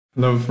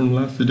Hello, from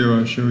last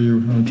video I showed you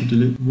how to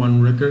delete one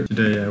record.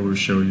 Today I will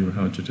show you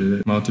how to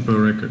delete multiple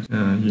records.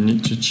 You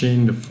need to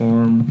change the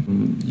form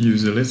and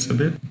use the list a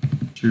bit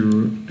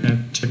to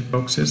add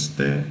checkboxes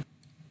there.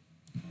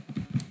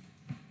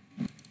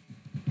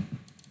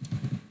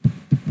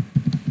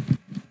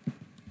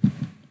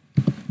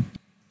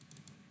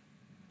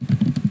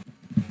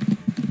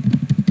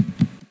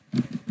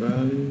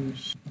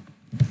 Values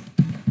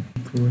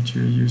equal to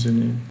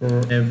username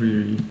for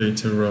every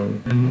data row,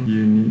 and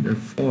you need a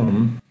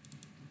form.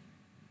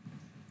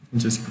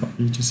 Just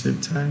copy to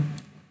save time.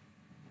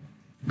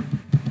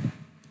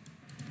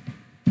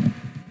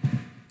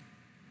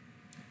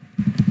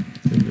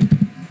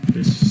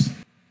 This.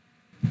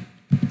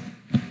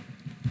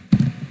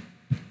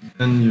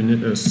 And you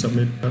need a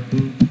submit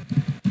button.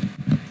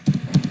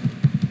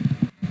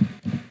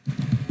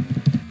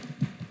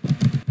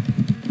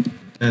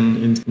 And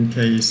in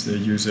case the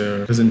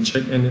user doesn't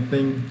check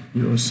anything,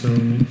 you also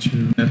need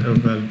to add a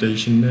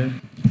validation there.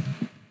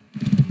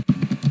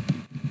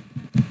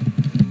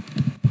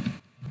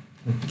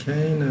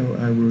 Okay, now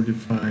I will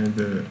define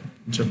the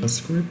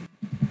JavaScript.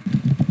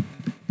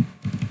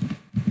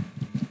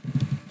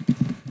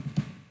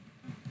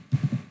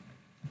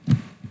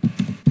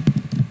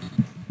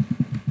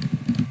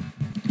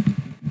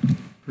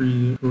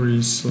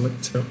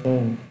 Pre-selector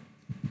all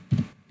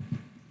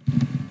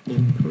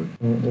input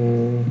or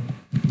all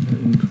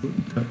input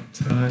cut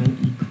time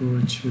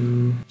equal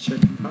to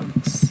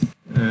checkbox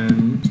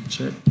and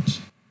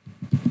checked.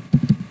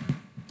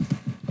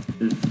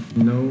 If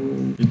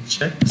no, it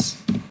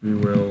checks, we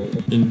will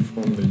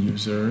inform the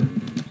user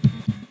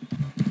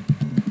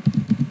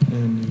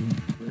and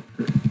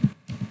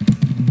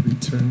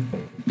return.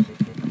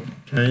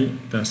 Okay,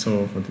 that's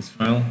all for this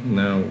file.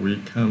 Now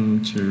we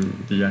come to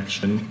the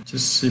action,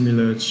 just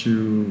similar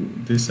to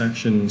this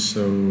action,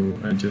 so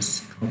I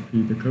just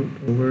copy the code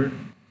over.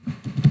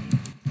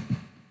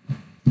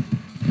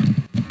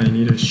 I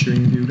need a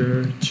string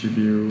builder to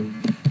build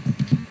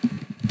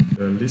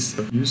the list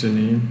of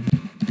username.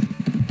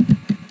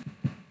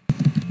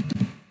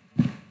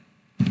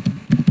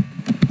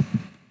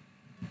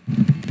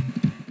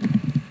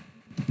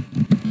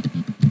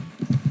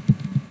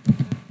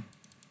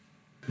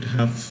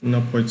 Have no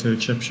pointer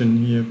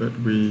exception here, but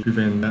we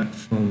prevent that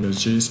from the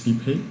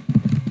JSP page.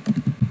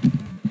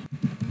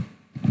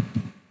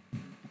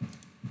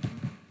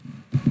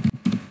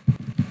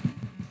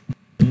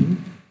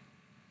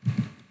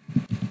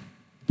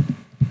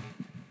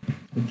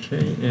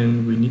 Okay,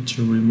 and we need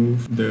to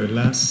remove the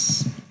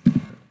last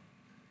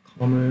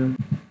comma.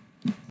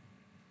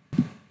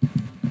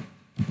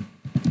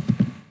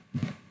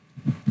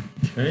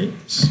 Okay,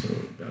 so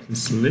that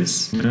is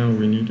list. Now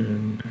we need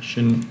an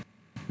action.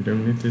 We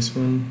don't need this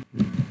one,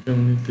 we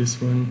don't need this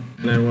one,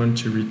 and I want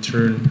to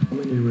return how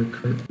many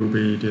records will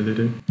be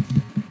deleted.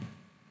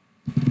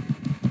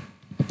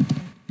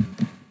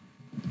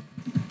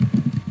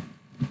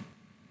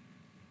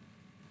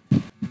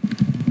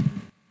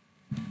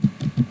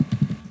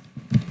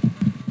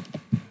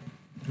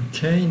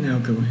 Okay, now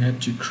go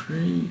ahead to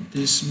create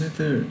this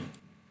method.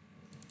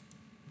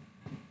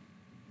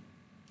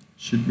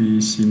 Should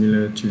be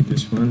similar to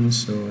this one,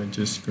 so I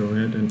just go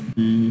ahead and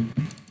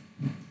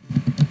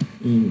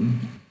in.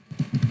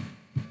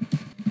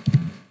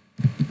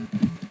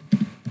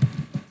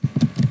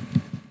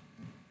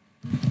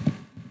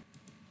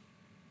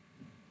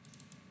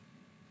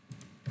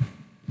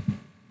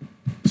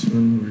 This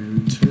one we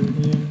return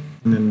here,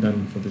 and then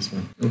done for this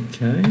one.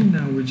 Okay,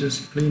 now we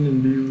just clean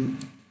and build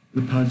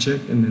the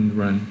project and then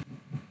run.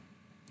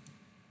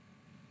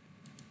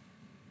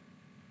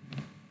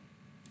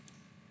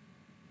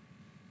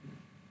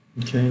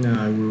 Okay,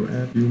 now I will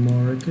add a few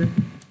more records.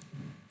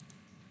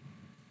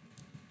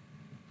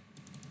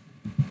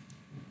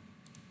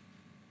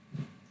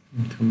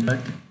 And come back.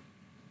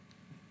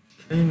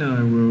 Okay, now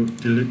I will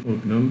delete all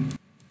of them.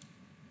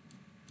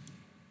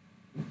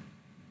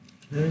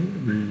 Okay,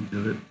 we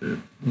delete the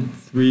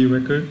 3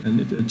 records, and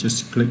it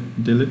just click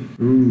delete.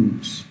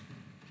 Oops.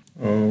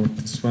 Oh,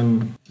 this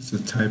one is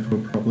a typo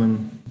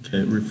problem.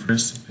 Okay,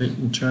 refresh the page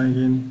and try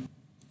again.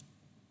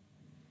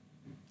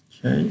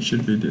 Okay,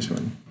 should be this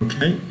one.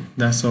 Okay,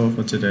 that's all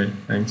for today.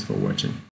 Thanks for watching.